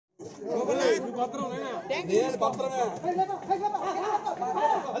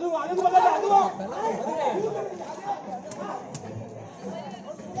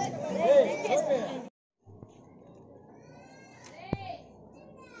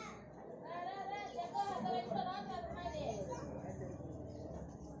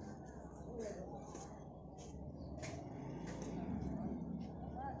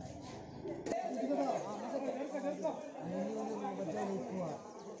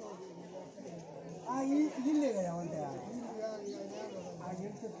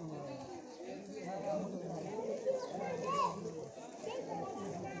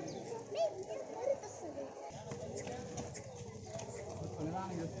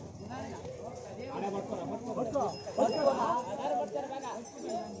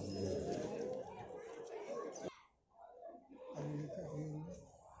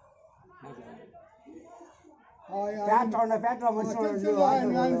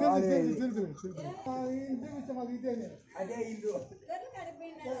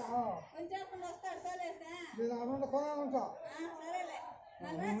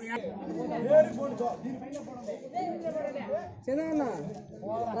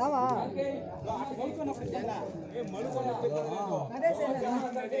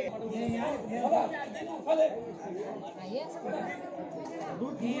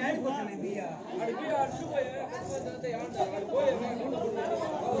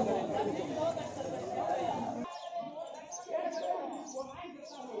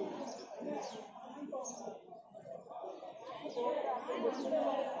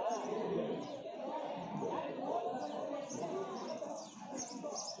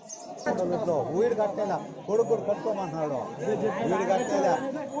వీడు కట్టేలా కొడుకు కట్టుకోమన్నాడు వీడు కట్టేలా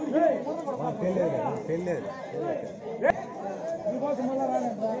తెలియదు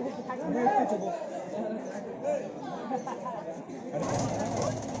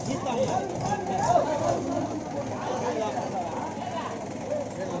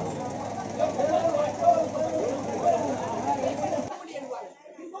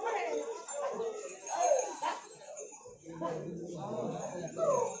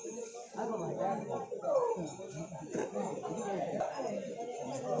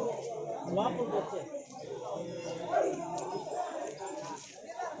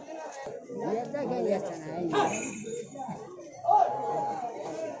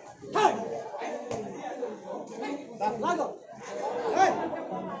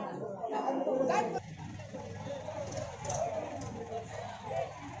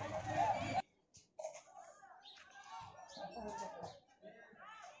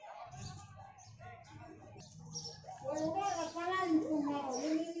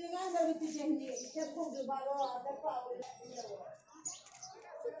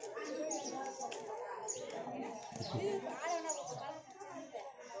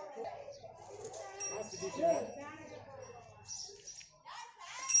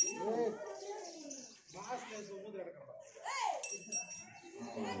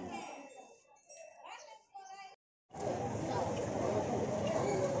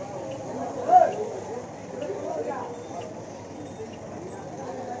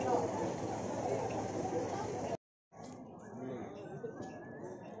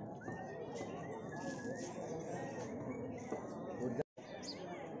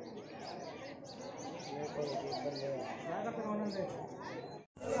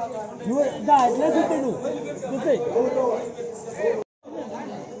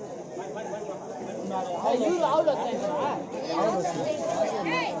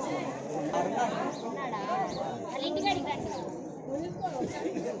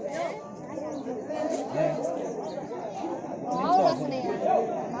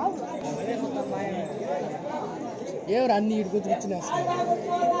ఎవరు అన్ని ఇటుకొచ్చి వచ్చిన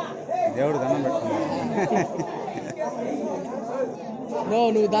దేవుడు దండం పెట్టుకున్నాడు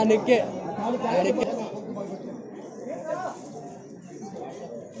నువ్వు దాన్ని ఎక్కే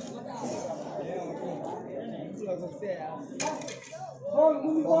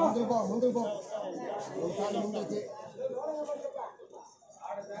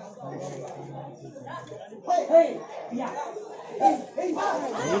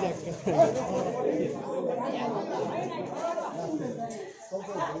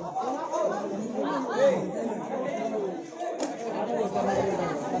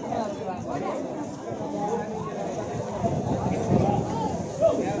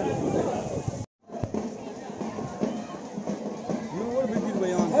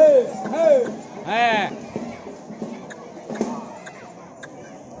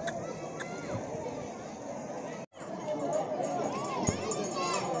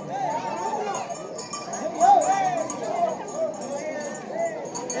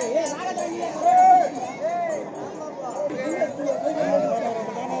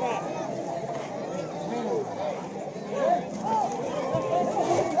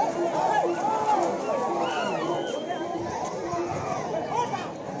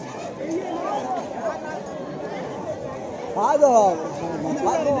కాదు ముందు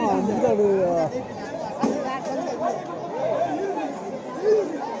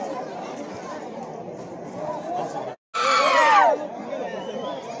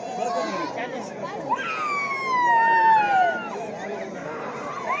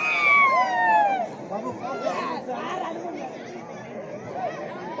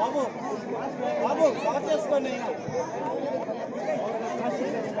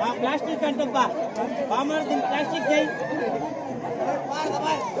ప్లాస్టిక్ అంటబ్బా బామర్ దీని ప్లాస్టిక్ చేయి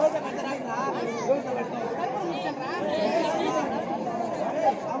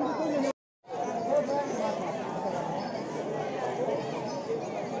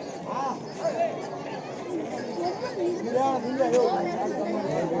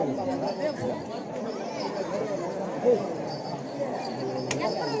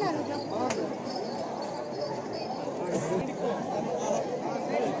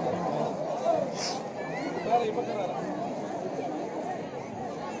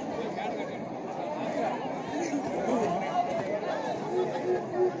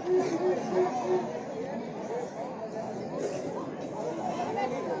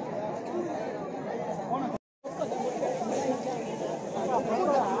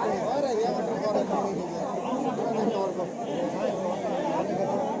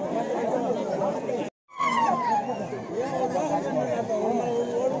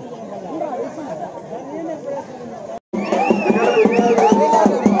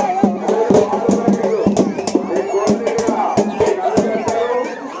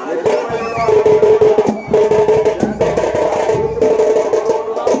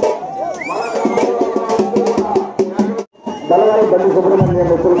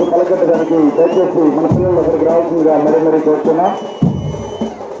కలకట్టడానికి దయచేసి మన పిల్లలు దగ్గరికి రావాల్సిందిగా మరీ కోరుతున్నా.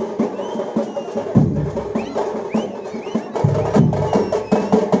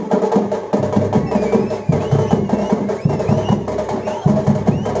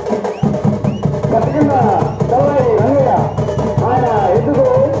 కట్టకింద తలవాయి రంగయ్య ఆయన ఎందుకు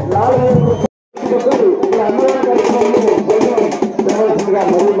 4 అన్నదాన కార్యక్రమంలో చేయవలసిందిగా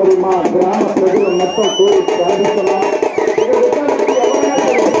మరీ మా గ్రామ ప్రజలు మొత్తం కోరి ప్రారంభిస్తున్నాం.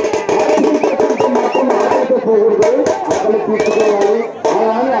 అక్కడ తీసుకోవాలి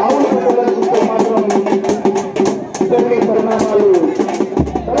అలానే ఆవుల పట్టాలంటే మాత్రం ఇతరుల పరిణామాలు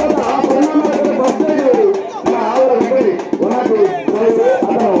తర్వాత ఆ పరిణామాలు వస్తాయి. మన ఆవుల వెంటనే ఉన్నట్టు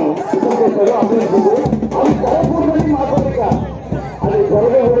అతను సిద్ధం చేశారు అభినందించారు. అది జరగకూడదని మా కోరిక, అది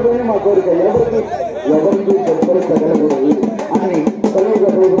జరగకూడదని మా కోరిక. ఎవరికి తదుపరి తగలకూడదు అని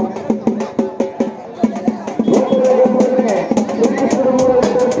తెలియకపోవడం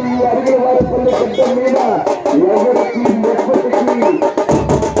అరిగిలవారి పల్లి శబ్దం మీద ఎవరికి ఎప్పటికీ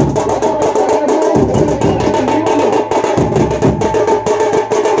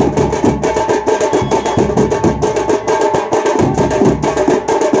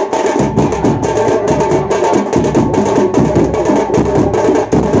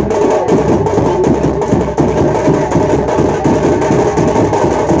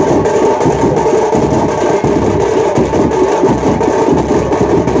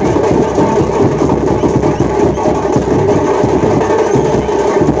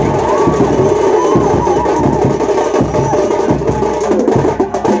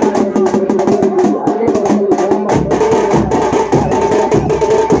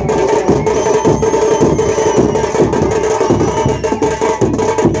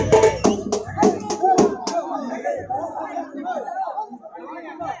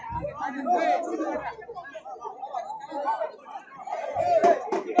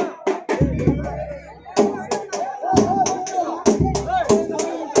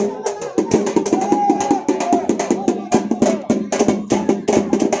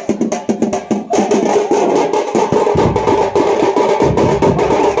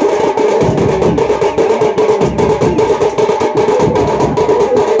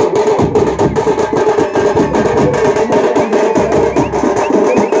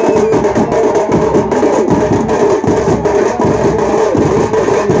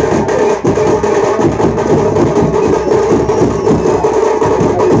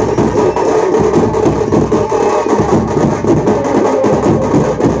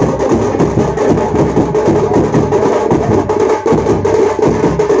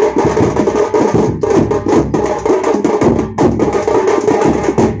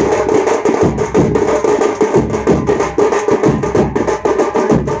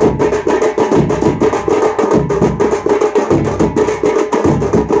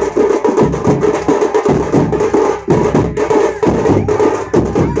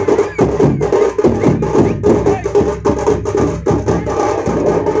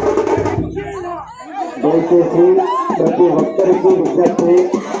దయచేసి ప్రతి ఒక్కరికి విజ్ఞప్తి,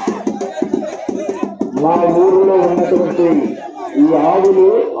 మా ఊరిలో ఉన్నటువంటి ఈ ఆవులు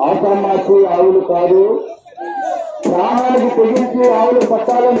ఆసామాసి ఆవులు కాదు. ప్రాణానికి తెగించి ఆవులు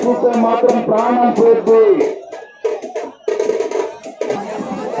పట్టాలని చూస్తే మాత్రం ప్రాణం పోద్ది.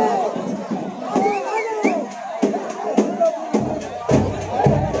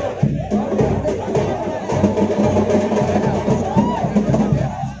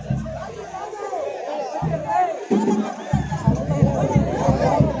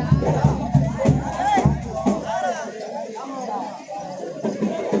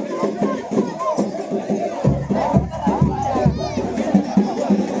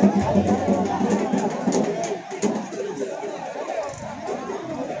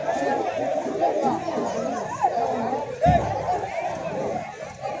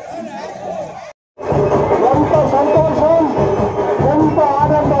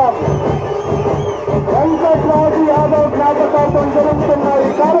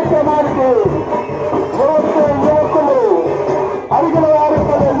 కార్యక్రమానికి యువకులు అరిగిలవారి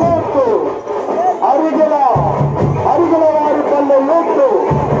పల్లె యూత్, అరిగిలవారి పల్లె యూత్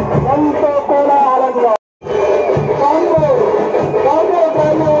ఎంతో కోలాహలంగా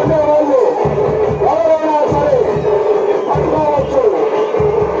ఉండేవాళ్ళు ఎవరైనా సరే పట్టుకోవచ్చు.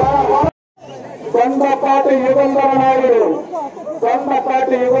 కొండపాటి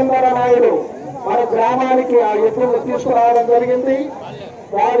యుగంధర నాయుడు మన గ్రామానికి ఆ ఎద్దులు తీసుకురావడం జరిగింది.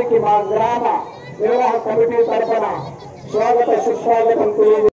 వారికి మా గ్రామ నిర్వాహక కమిటీ తరఫున స్వాగత సుస్వాగతం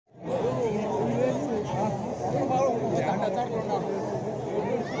తెలియజేస్తారు.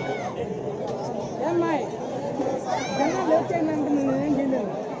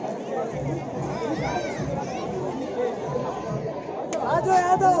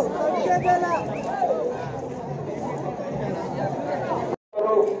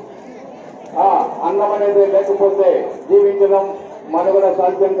 అన్నం అనేది లేకపోతే జీవించడం మనుగడ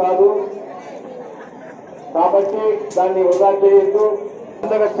సాధ్యం కాదు. కాబట్టి దాన్ని వృధా చేయొద్దు.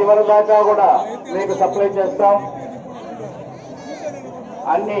 చివరి దాకా కూడా మీకు సప్లై చేస్తాం.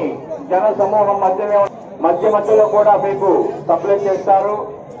 అన్ని జన సమూహం మధ్యలో కూడా మీకు సప్లై చేస్తారు.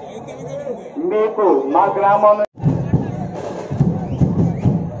 మీకు మా గ్రామం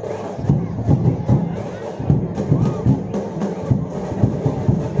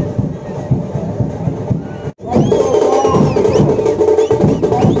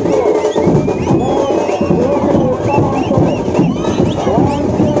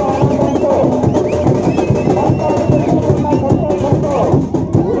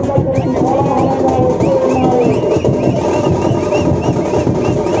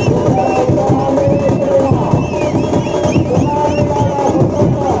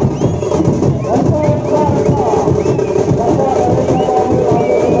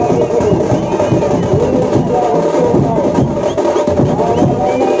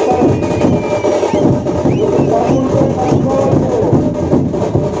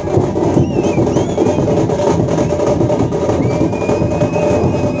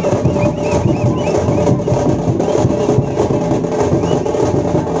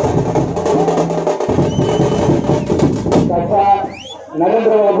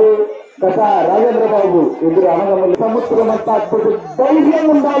కథ రాజేంద్రబాబు ఇద్దరు అన్నదమ్ములు. సముద్రం అంతా అప్పుడు ధైర్యం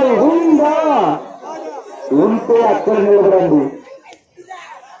ఉండాలి. ఉందా ఉంటే అక్కడ నిలబడండి.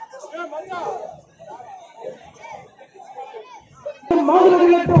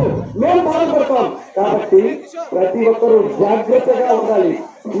 మాట్లాడినట్టు మేము బాధపడతాం. కాబట్టి ప్రతి ఒక్కరూ జాగ్రత్తగా ఉండాలి.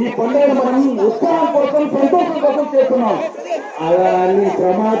 ఈ పండుగ మనం ఉత్సాహం కోసం, సంతోషం కోసం చేస్తున్నాం. అలాని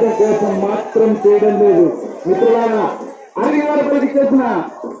ప్రమాదం కోసం మాత్రం చేయడం లేదు. మిత్రులారా, అరిగిలవారి చేసిన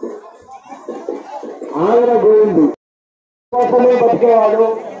ఆవుల గోవిందు కోసమే బతికేవాడు.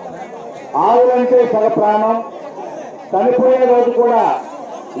 ఆవులంటే సగ ప్రాణం. చనిపోయే రోజు కూడా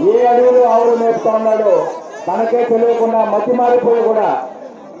ఏ అడవిలో ఆవులు మేపుతా ఉన్నాడో తనకే తెలియకుండా మతి మారిపోయి కూడా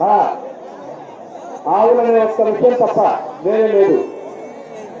ఆవులనే ఒక్క విషయం తప్ప వేరే లేదు.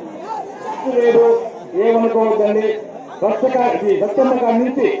 ఏమనుకోవద్దండి. బతుకమ్మ కాడి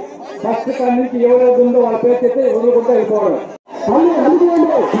నుంచి ఫస్ట్ కాడి నుంచి ఎవరైతే ఉందో వాళ్ళ పేరు చెప్తే వదులుకుంటూ వెళ్ళిపోవడం.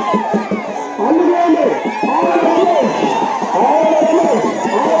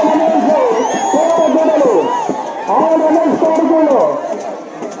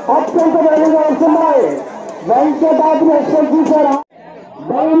 అత్యంత వేగంగా వస్తున్నాయి. వెంకటాద్రి ఎక్స్ప్రెస్ చూసారా?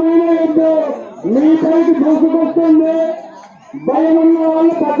 బలమైన ఎద్దు మీ పైకి దూసుకొస్తుంది. భయం ఉన్న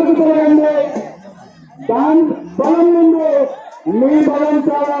వాళ్ళు పక్కకు తిరగండి. దాని బలం ముందు మీ బలం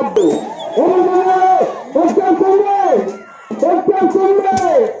చాలా వచ్చేస్తుంది.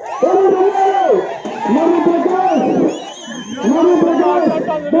 మరి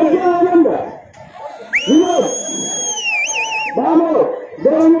ప్రకాష్ ఆనంద్ బాబు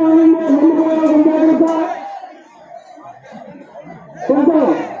దేవుని ముందుకు జాగ్రత్త కొంచెం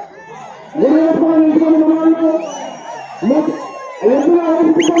గురువుని ఇంటికొని మనవాళ్ళు ఎద్దులు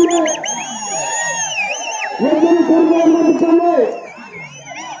ఆలోచించండి ఎద్దులు కోరుకోవాలని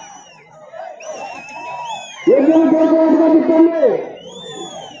ఎద్దులు కోరుకోవాలని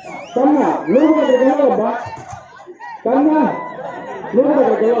కన్నా నువ్వు కూడా అక్కడికి వెళ్ళాలబ్బా కన్నా నువ్వు కూడా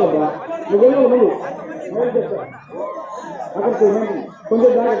అక్కడికి వెళ్ళాలబ్బా నువ్వు వెళ్ళాలి ముందు అక్కడికి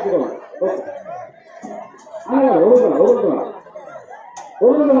కొంచెం జాగ్రత్తగా అన్నగారు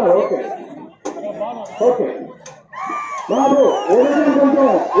వదులుతున్నారు ఓకే ఓకే బాబు వదలడం కొంచెం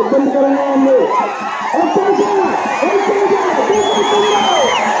ఇబ్బందికరంగా ఉంది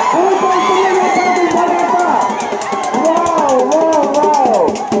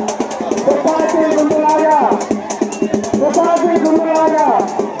గుండెలాగా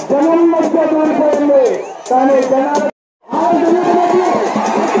జనం మధ్య దూరిపోయింది కానీ జనాలు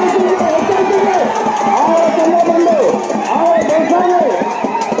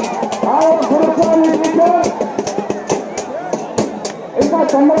ఇంకా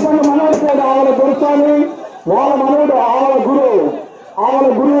చంద్రబండు మనోడు కూడా ఆవిడ దొరుకుతాని వాళ్ళ మనోడు ఆవిడ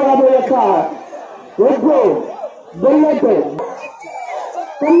గురువు యాభై యొక్క egg బెల్లెట్టు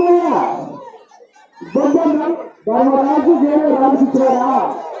Kannayya Dharmaraju jail రామకృష్ణరా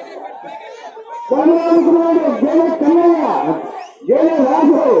ధర్మరాజుకున్నాడు jail Kannayya jail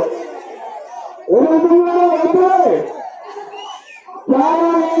రాజు ఎవరుతున్నాడు చాలా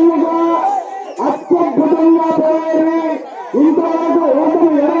ఏళ్ళుగా అత్యద్భుతంగా పోయేది ఇంతవరకు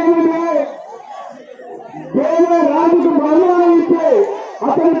ఓటమి ఎరగనిదే జైలు రాజుకు బహుమానం ఇస్తే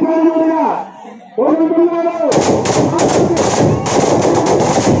అతని పేరు మీద ఎవరుతున్నాడు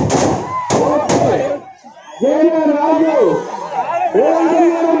జైలు రాజు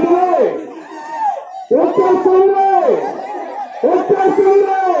ఏమంటున్నాడంటే వచ్చేస్తుంది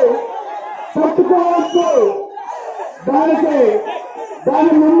పట్టుకోవచ్చు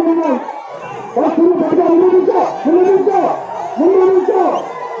దాని ముందు వస్తుంది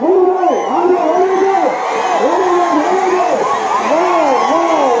ముందు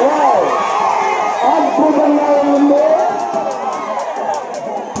అద్భుతంగా ఉంది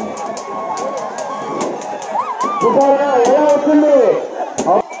ఎలా వస్తుంది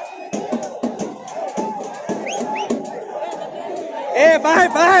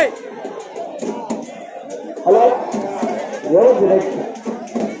బాయ్ హలో ఎవరు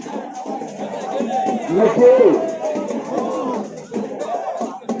నెక్స్ట్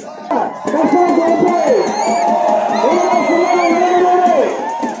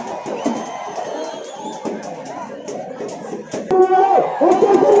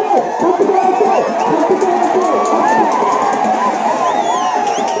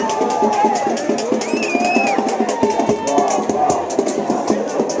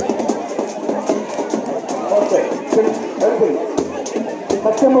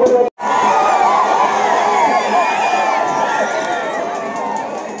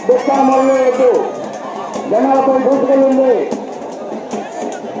జనాలపై దూసుకెళ్ళింది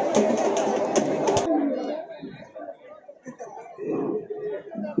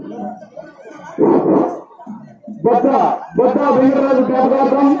బొద్ద వెంకటరాజు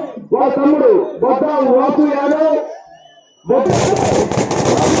జ్ఞాపకార్థం వాళ్ళ తమ్ముడు బొద్ద వాసు యాదవ్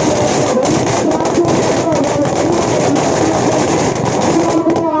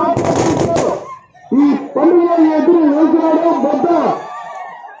ఈ పండుగ ఎదురు వేసినాడు బొద్ద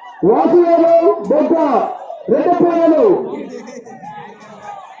వాసు యాదవ్ బొద్ద రెడ్డపేయలు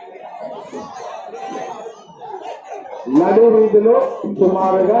నడు వీధిలో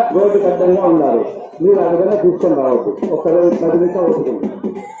సుమారుగా రోడ్డు కట్టంగా ఉన్నారు మీరు ఆ విధంగా తీసుకొని రావద్దు ఒక 10 నిమిషాలు అవుతుంది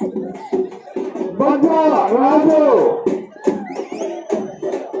బొద్ద రాజు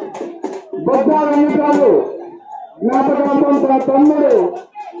బొద్ద వెంకటాలు జ్ఞాపకార్థం తన తమ్ముడు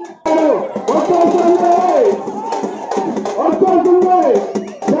వచ్చేస్తుంది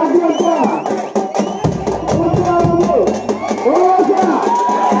జాగ్రత్త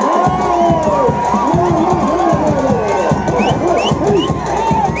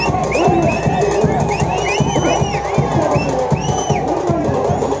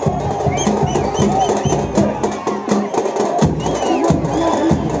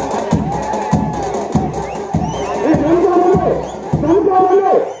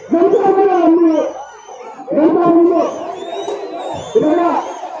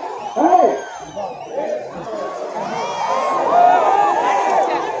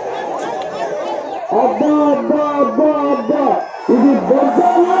ఇది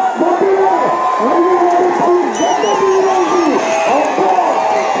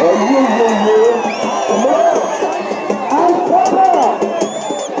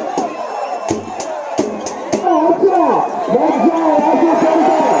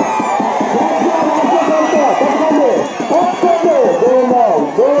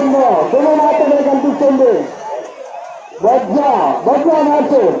దుమ్ము మాత్రమే కనిపిస్తుంది. వజ్ర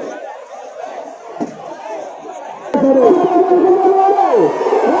మ్యాచ్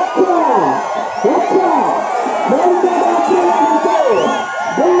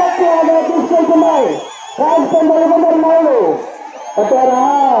తీసుకెళ్తున్నాయి. కాల్చుకున్నారు పట్టారా.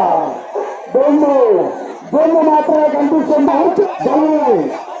 దొమ్ము మాత్రమే కనిపిస్తుంది.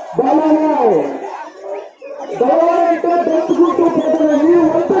 తెచ్చుకుంటూ పోతుంది.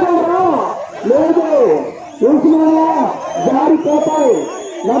 లేదు చూసినా జారిపోతాయి.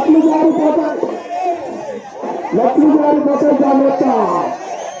 నట్లు జారిపోతాయి. జాగ్రత్త.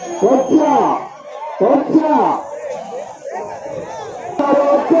 వచ్చా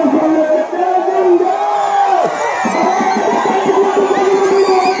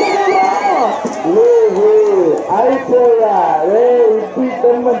అయిపోయా రే ఇప్పి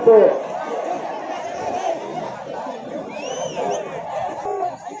తెమ్మంటే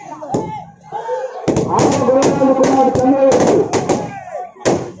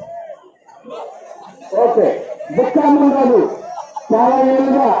ఓకే. దుఃఖాన్ని కాదు, చాలా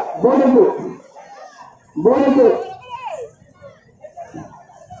ఏళ్ళుగా బోనెలు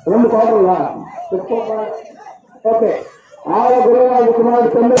 2 కోటర్లా ఓకే. ఆడ గురువాడు కుమారుడు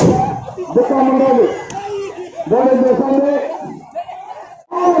చెన్నై దుఃఖాన్ని కాదు బోనెలు చేస్తుంది.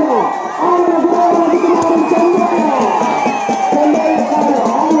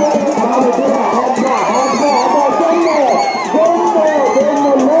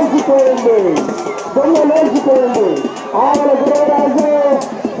 లేచిపోయింది. ఆవుల గురవరాజు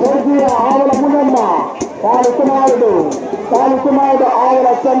స్వర్గీయ ఆవుల మునమ్మ కాలుకుమారుడు ఆవుల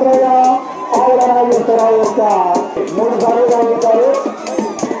చంద్రయ్య ఆవుల నాగేశ్వరరావు యొక్క 3 సార్లు రాజుతారు.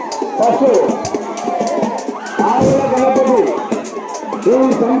 ఫస్ట్ ఆవుల గణపతి. ఈ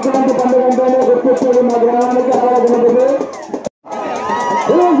సంక్రాంతి పండుగ అంటేనే గుర్తొచ్చేది మా గ్రామానికి ఆవుల గణపతి.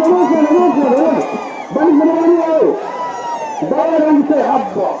 బండి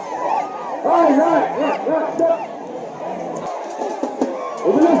హబ్బా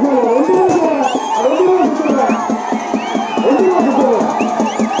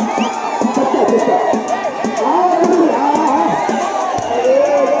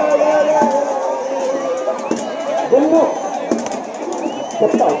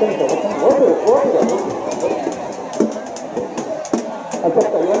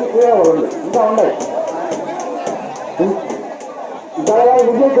చెప్తా ఇవన్నీ ఇంకా ఉన్నాయి.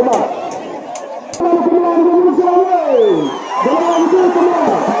 విజయ్ కుమార్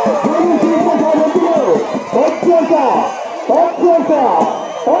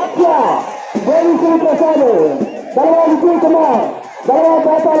ప్రసాద్ తర్వాత విజయ్ కుమార్ తర్వాత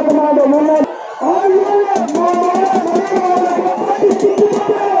దాతాల కుమారుడు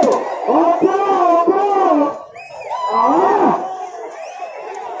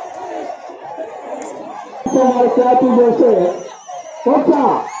ఖ్యాతి చేస్తే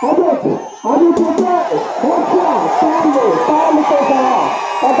అది చూద్దాం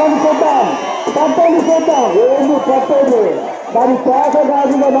ఏంది పట్టేది. దాని తోక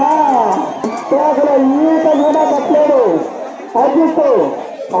కాదు కదా, తోకలో ఈత కూడా పట్టలేదు. అది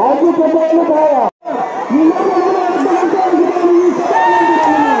పెట్టాలి కాదా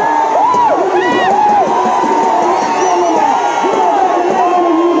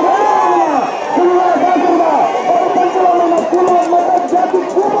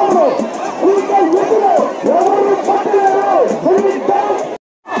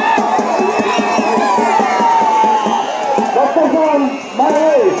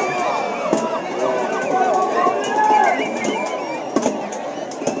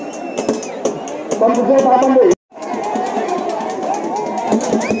కొంతసేపు ఆపండి.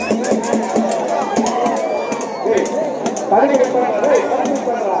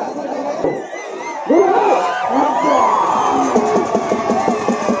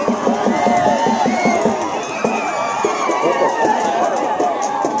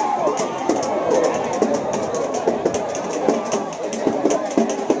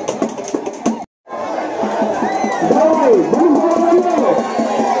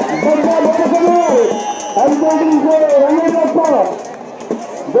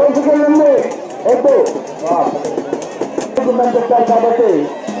 చెప్తారు కాబట్టి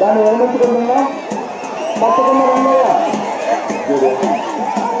దాన్ని విరమించుకుంటున్నా. తప్పకుండా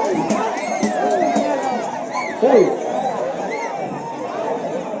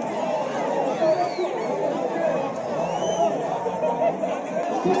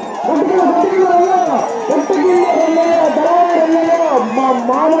రంగయ్య మా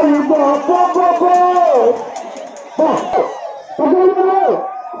మామ యుద్ధం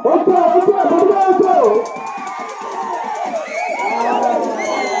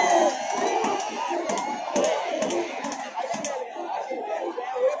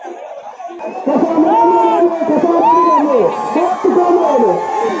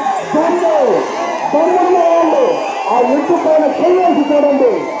ఆ ఇంటి పైన చేయాల్సి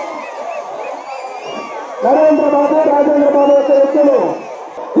చూడండి. నరేంద్ర బాబు రాజేంద్ర బాబు యొక్క వ్యక్తులు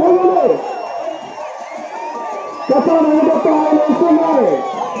చెయ్యలు కథలు నిలబెట్టాలని ఇస్తున్నాయి.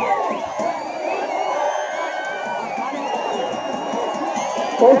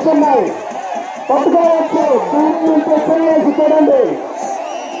 వస్తున్నాయి పట్టుకోవచ్చు. దీంట్లో చేయాల్సి చూడండి.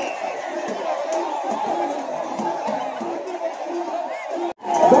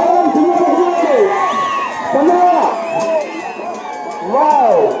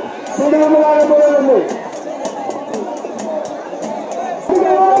 వావ్ చూడలాగా పోయింది.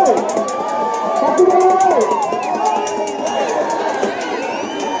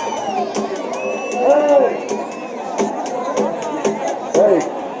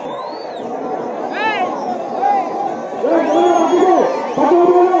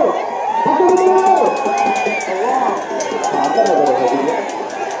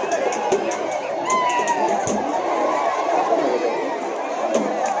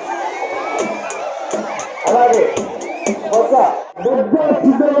 అలాగే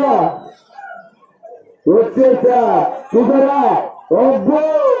వచ్చేసా చూసారా? ఒబ్బో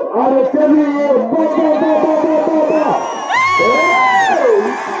ఆడొచ్చేది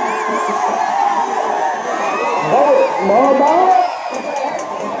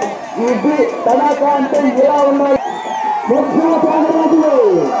ఇది తడాకా అంటే ఇలా ఉన్నాయి.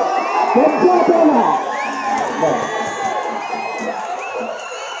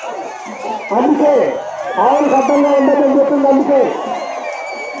 అందుకే ఆవులకు అర్థంగా ఉండదని చెప్పింది. అందుకే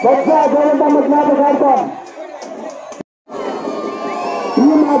గోవిందమ్మ జ్ఞాపకార్థం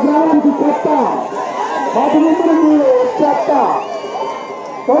ఇది మా గ్రామానికి చెత్త, వాటి నుంచి మీరు చెత్త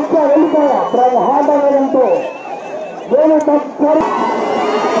కొత్త వెళ్ళిపోయా బ్రహ్మాండంతో నేను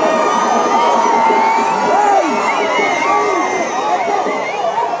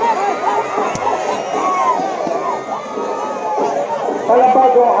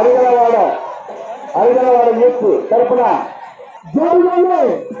పల్లపాకు అరిగలవాడ యూత్ తరపున జరుగుతుంది.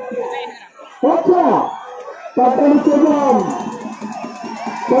 పట్టణ చేద్దాం,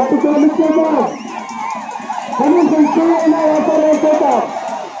 పట్టుకొని చేద్దాం, కనీసం చేయైనా వ్యాపారం చేద్దాం.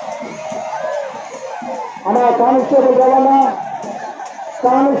 అన్నా కానిస్టేబుల్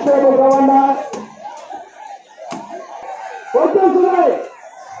రవాణా వచ్చేస్తున్నాయి.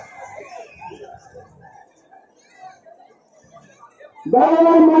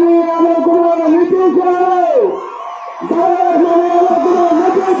 డ్రైవర్ మనీ అనుకున్నాను నిలిపించారు. డ్రైవర్ మనీ అనుకున్నాను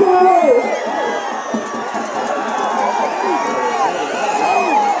నిలిపించారు.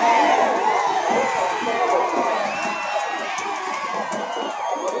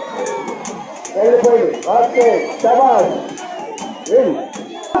 వెళ్ళిపోయింది. ఓకే శబాష్.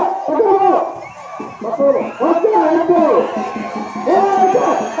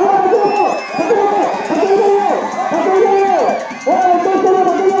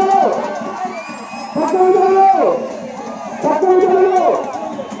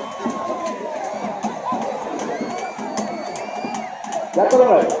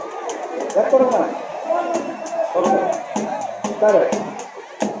 ఎక్కడున్నాయి? సరే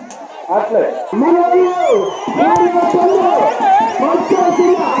అట్లే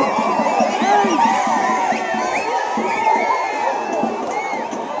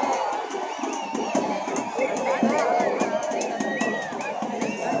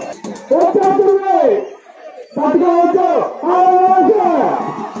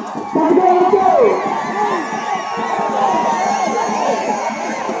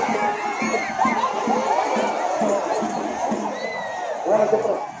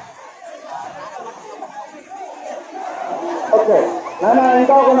ఓకే నాన్న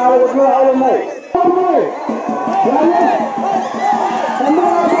ఇంకా ఒక 4 గుడ్లు ఆవులు ఉన్నాయి.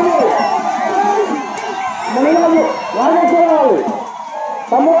 నాగేశ్వరరావు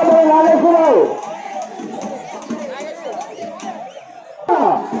తమ్ముడు నాగేశ్వరరావు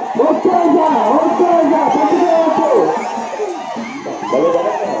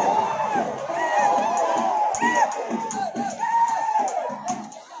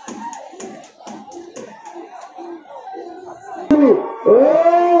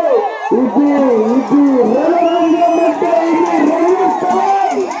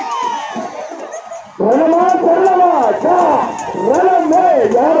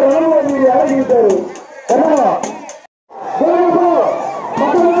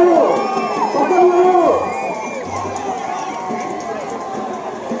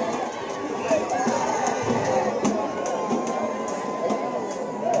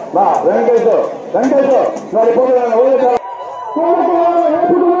వెంకటేశ్వర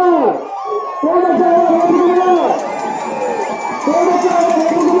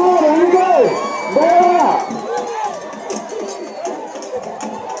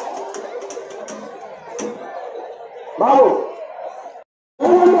బాబు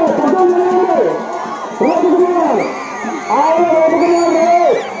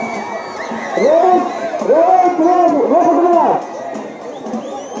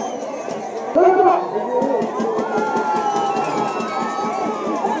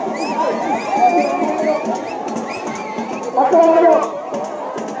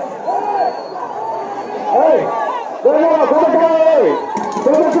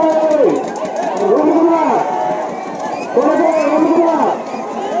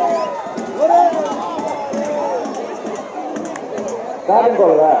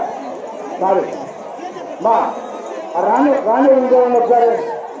కాదుకోలేదా కాదు మా రాణి రాణి ఇంకోండి ఒకసారి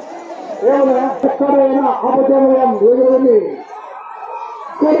ఏమన్నా ఎక్కడైనా అపజయం ఎదురుంది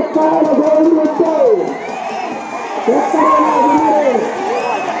ఎక్కడైనా గోవింది వచ్చాయి ఎక్కడైనా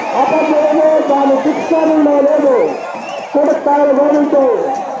అపజయమే దాని శిక్షణలో లేదు కొడుకాయలు గోవించు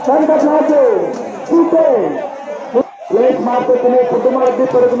సంత క్లాసు చూసే ప్లేట్ మార్కెట్ని పుట్టు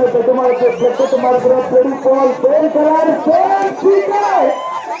మార్కెట్ పడుకునే పెద్ద మార్కెట్ పెద్ద మార్కెట్ పెరిగిపోవాలి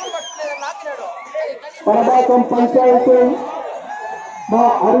పరబాకం పంచాయతీ మా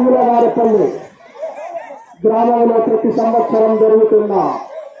అరిగిలవారి పల్లి గ్రామంలో ప్రతి సంవత్సరం జరుగుతున్న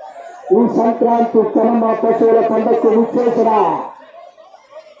ఈ సంక్రాంతి కనుమ పశువుల పండుగకు విచ్చేసిన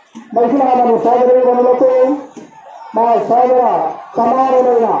మహిళలను సోదరీమణులకు మా సోదర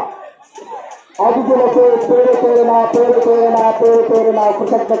సమానులైన అతిథులకు పేరు పేరున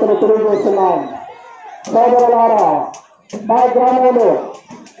కృతజ్ఞతలు తెలియజేస్తున్నాం. సోదరులారా, మా గ్రామంలో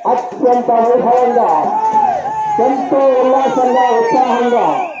అత్యంత వైభవంగా ఎంతో ఉల్లాసంగా ఉత్సాహంగా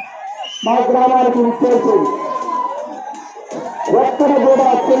మా గ్రామానికి విచ్చేసి ఎక్కడ కూడా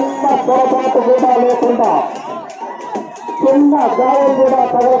చిన్న పొరపాటు కూడా లేకుండా చిన్న గాయం కూడా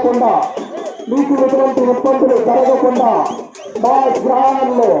తగలకుండా మీకు ఎటువంటి ఇబ్బందులు జరగకుండా మా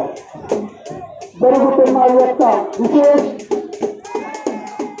గ్రామంలో జరుగుతున్న ఈ యొక్క